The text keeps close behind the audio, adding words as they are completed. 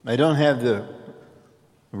I don't have the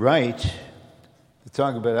right to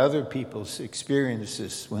talk about other people's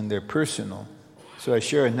experiences when they're personal, so I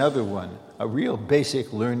share another one, a real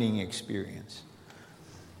basic learning experience.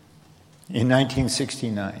 In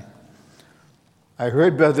 1969, I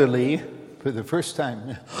heard Brother Lee for the first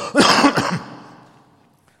time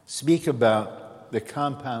speak about the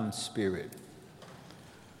compound spirit,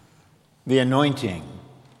 the anointing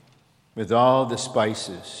with all the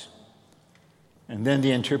spices, and then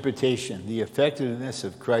the interpretation, the effectiveness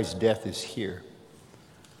of Christ's death is here.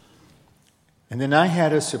 And then I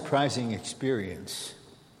had a surprising experience.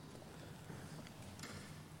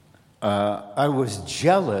 I was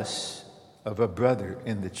jealous of a brother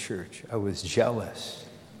in the church. I was jealous.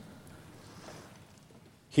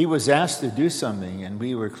 He was asked to do something, and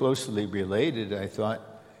we were closely related. I thought,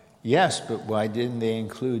 yes, but why didn't they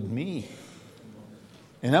include me?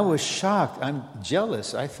 And I was shocked. I'm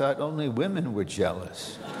jealous. I thought only women were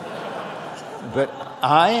jealous. But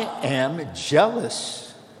I am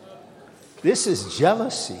jealous. This is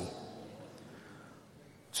jealousy.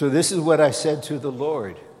 So this is what I said to the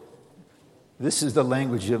Lord. This is the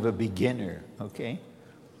language of a beginner, okay?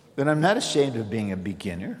 But I'm not ashamed of being a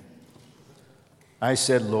beginner. I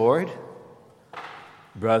said, Lord,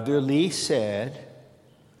 Brother Lee said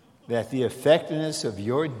that the effectiveness of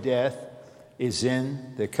your death is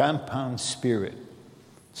in the compound spirit.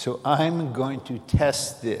 So I'm going to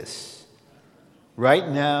test this. Right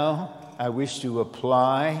now, I wish to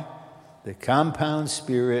apply the compound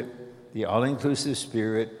spirit, the all-inclusive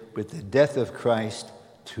spirit, with the death of Christ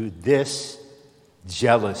to this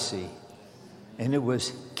jealousy. And it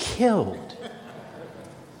was killed.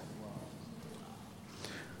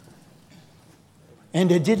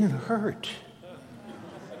 And it didn't hurt.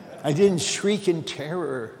 I didn't shriek in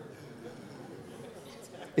terror.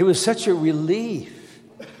 It was such a relief.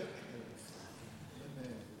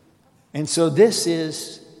 And so this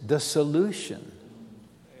is the solution.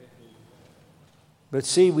 But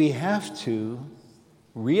see, we have to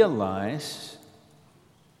realize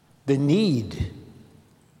the need.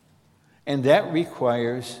 And that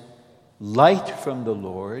requires light from the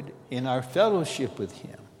Lord in our fellowship with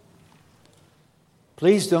Him.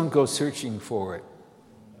 Please don't go searching for it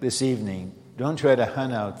this evening. Don't try to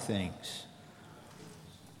hunt out things.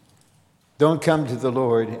 Don't come to the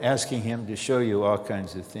Lord asking Him to show you all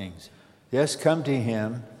kinds of things. Just come to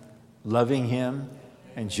Him, loving Him,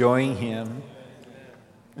 enjoying Him,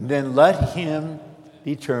 and then let Him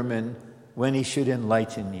determine when He should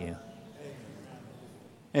enlighten you.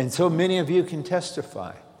 And so many of you can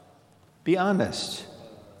testify. Be honest.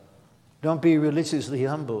 Don't be religiously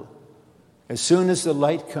humble. As soon as the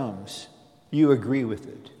light comes, you agree with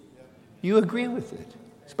it. You agree with it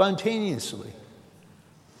spontaneously.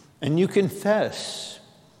 And you confess.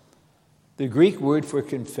 The Greek word for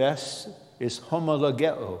confess is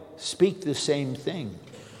homologeo. Speak the same thing.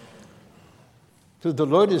 So the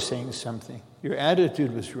Lord is saying something. Your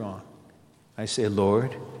attitude was wrong. I say,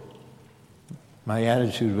 Lord, my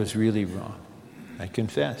attitude was really wrong. I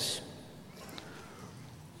confess.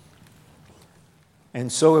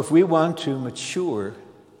 And so if we want to mature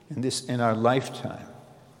in our lifetime,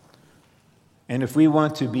 and if we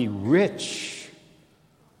want to be rich,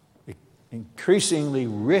 increasingly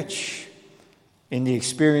rich in the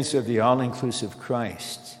experience of the all-inclusive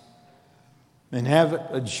Christ, and have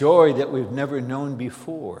a joy that we've never known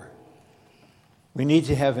before, we need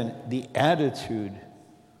to have the attitude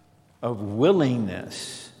of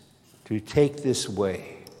willingness to take this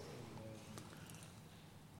way.